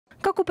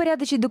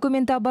упорядочить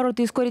документооборот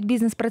и ускорить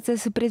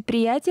бизнес-процессы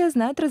предприятия,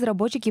 знают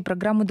разработчики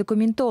программы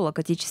Documentolog.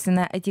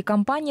 Отечественная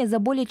IT-компания за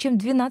более чем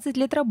 12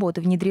 лет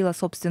работы внедрила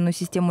собственную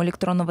систему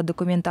электронного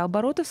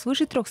документооборота в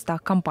свыше 300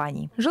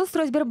 компаний.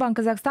 Жилстройсбербанк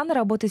Казахстана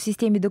работает в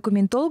системе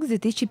Documentolog с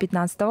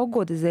 2015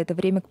 года. За это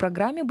время к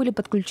программе были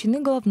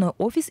подключены головной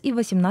офис и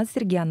 18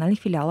 региональных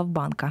филиалов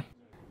банка.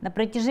 На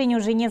протяжении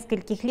уже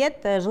нескольких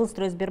лет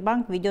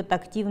Жилстройсбербанк ведет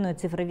активную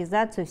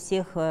цифровизацию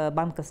всех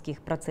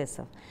банковских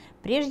процессов.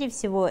 Прежде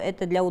всего,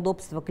 это для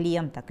удобства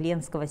клиента,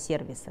 клиентского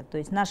сервиса. То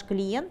есть наш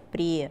клиент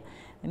при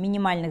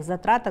минимальных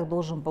затратах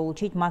должен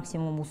получить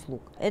максимум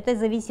услуг. Это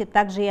зависит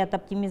также и от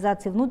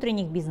оптимизации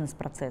внутренних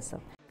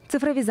бизнес-процессов.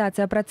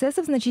 Цифровизация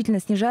процессов значительно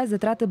снижает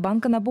затраты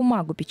банка на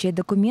бумагу, печать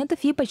документов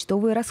и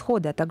почтовые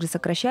расходы, а также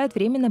сокращает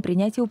время на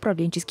принятие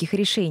управленческих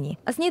решений.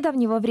 А с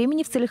недавнего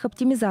времени в целях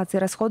оптимизации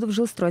расходов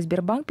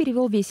Жилстройсбербанк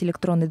перевел весь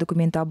электронный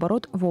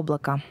документооборот в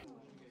облако.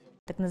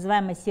 Так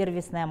называемая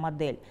сервисная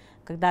модель,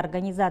 когда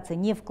организация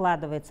не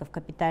вкладывается в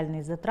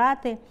капитальные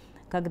затраты,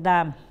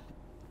 когда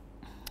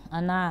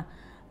она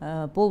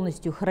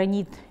полностью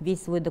хранит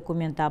весь свой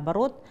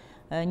документооборот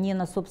не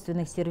на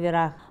собственных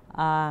серверах,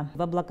 а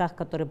в облаках,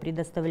 которые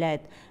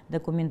предоставляет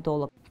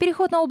Documentolog.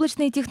 Переход на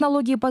облачные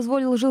технологии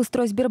позволил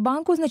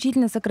Жилстройсбербанку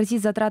значительно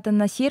сократить затраты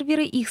на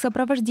серверы и их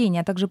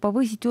сопровождение, а также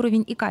повысить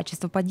уровень и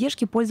качество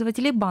поддержки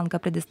пользователей банка,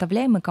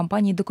 предоставляемой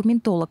компанией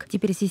Documentolog.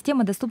 Теперь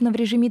система доступна в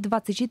режиме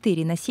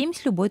 24/7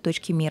 с любой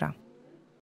точки мира.